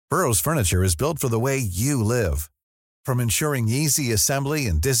Burrow's furniture is built for the way you live. From ensuring easy assembly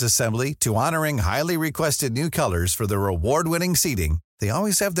and disassembly to honoring highly requested new colors for their award-winning seating, they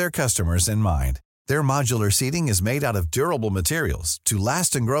always have their customers in mind. Their modular seating is made out of durable materials to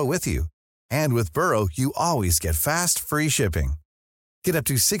last and grow with you. And with Burrow, you always get fast, free shipping. Get up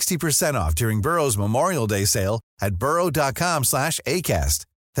to 60% off during Burrow's Memorial Day sale at burrow.com/ACAST.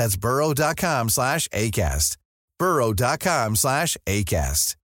 That's burrow.com/ACAST.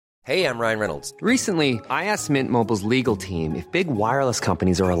 burrow.com/ACAST. Hey, I'm Ryan Reynolds. Recently, I asked Mint Mobile's legal team if big wireless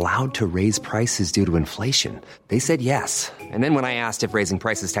companies are allowed to raise prices due to inflation. They said yes. And then when I asked if raising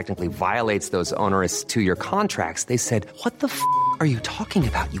prices technically violates those onerous two-year contracts, they said, "What the f*** are you talking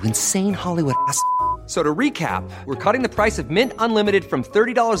about, you insane Hollywood ass?" So to recap, we're cutting the price of Mint Unlimited from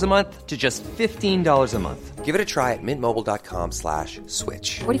 $30 a month to just $15 a month. Give it a try at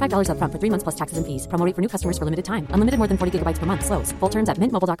mintmobile.com/switch. $45 up front for 3 months plus taxes and fees. Promo rate for new customers for limited time. Unlimited more than 40 gigabytes per month. Slows full terms at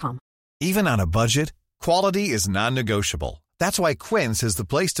mintmobile.com. Even on a budget, quality is non-negotiable. That's why Quince is the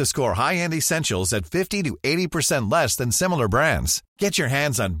place to score high-end essentials at 50 to 80% less than similar brands. Get your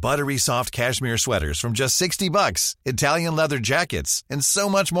hands on buttery soft cashmere sweaters from just $60, Italian leather jackets, and so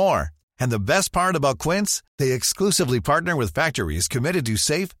much more. And the best part about Quince, they exclusively partner with factories committed to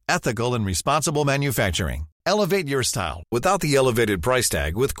safe, ethical, and responsible manufacturing. Elevate your style without the elevated price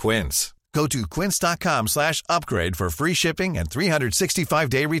tag with Quince. Go to quince.com/upgrade for free shipping and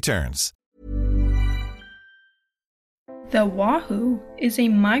 365-day returns. The wahoo is a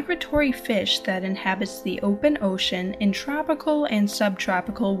migratory fish that inhabits the open ocean in tropical and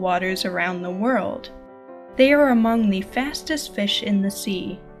subtropical waters around the world. They are among the fastest fish in the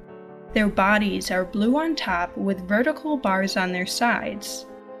sea. Their bodies are blue on top with vertical bars on their sides.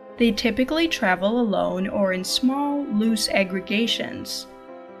 They typically travel alone or in small, loose aggregations.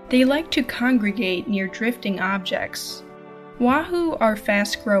 They like to congregate near drifting objects. Wahoo are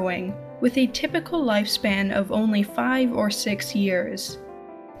fast-growing, with a typical lifespan of only 5 or 6 years.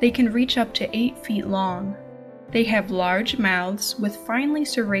 They can reach up to 8 feet long. They have large mouths with finely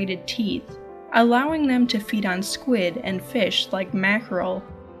serrated teeth, allowing them to feed on squid and fish like mackerel.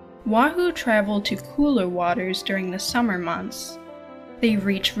 Wahoo travel to cooler waters during the summer months. They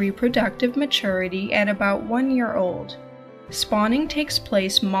reach reproductive maturity at about 1 year old. Spawning takes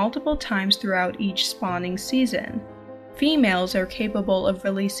place multiple times throughout each spawning season. Females are capable of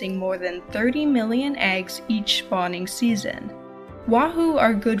releasing more than 30 million eggs each spawning season. Wahoo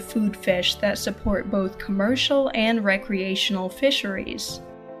are good food fish that support both commercial and recreational fisheries.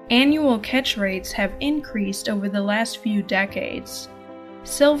 Annual catch rates have increased over the last few decades.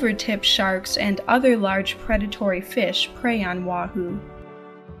 Silver-tip sharks and other large predatory fish prey on wahoo.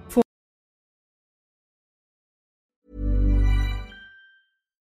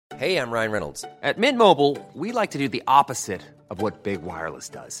 Hey, I'm Ryan Reynolds. At Mint Mobile, we like to do the opposite of what Big Wireless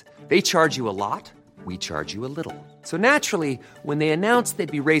does. They charge you a lot, we charge you a little. So naturally, when they announced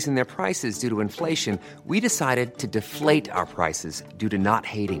they'd be raising their prices due to inflation, we decided to deflate our prices due to not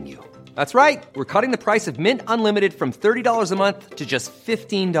hating you. That's right. We're cutting the price of Mint Unlimited from $30 a month to just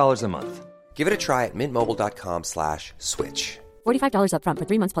 $15 a month. Give it a try at mintmobile.com/switch. $45 up front for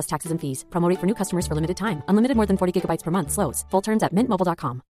 3 months plus taxes and fees. Promo rate for new customers for limited time. Unlimited more than 40 gigabytes per month. Slows full terms at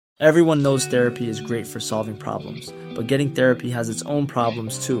mintmobile.com. Everyone knows therapy is great for solving problems, but getting therapy has its own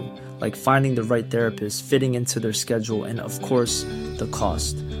problems too, like finding the right therapist, fitting into their schedule, and of course, the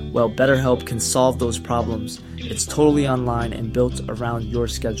cost. Well, BetterHelp can solve those problems. It's totally online and built around your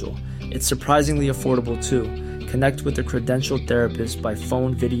schedule. It's surprisingly affordable too. Connect with a credentialed therapist by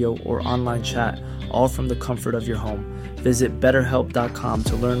phone, video, or online chat, all from the comfort of your home. Visit BetterHelp.com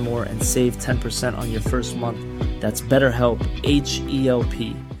to learn more and save 10% on your first month. That's BetterHelp,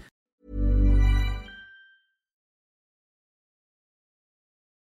 H-E-L-P.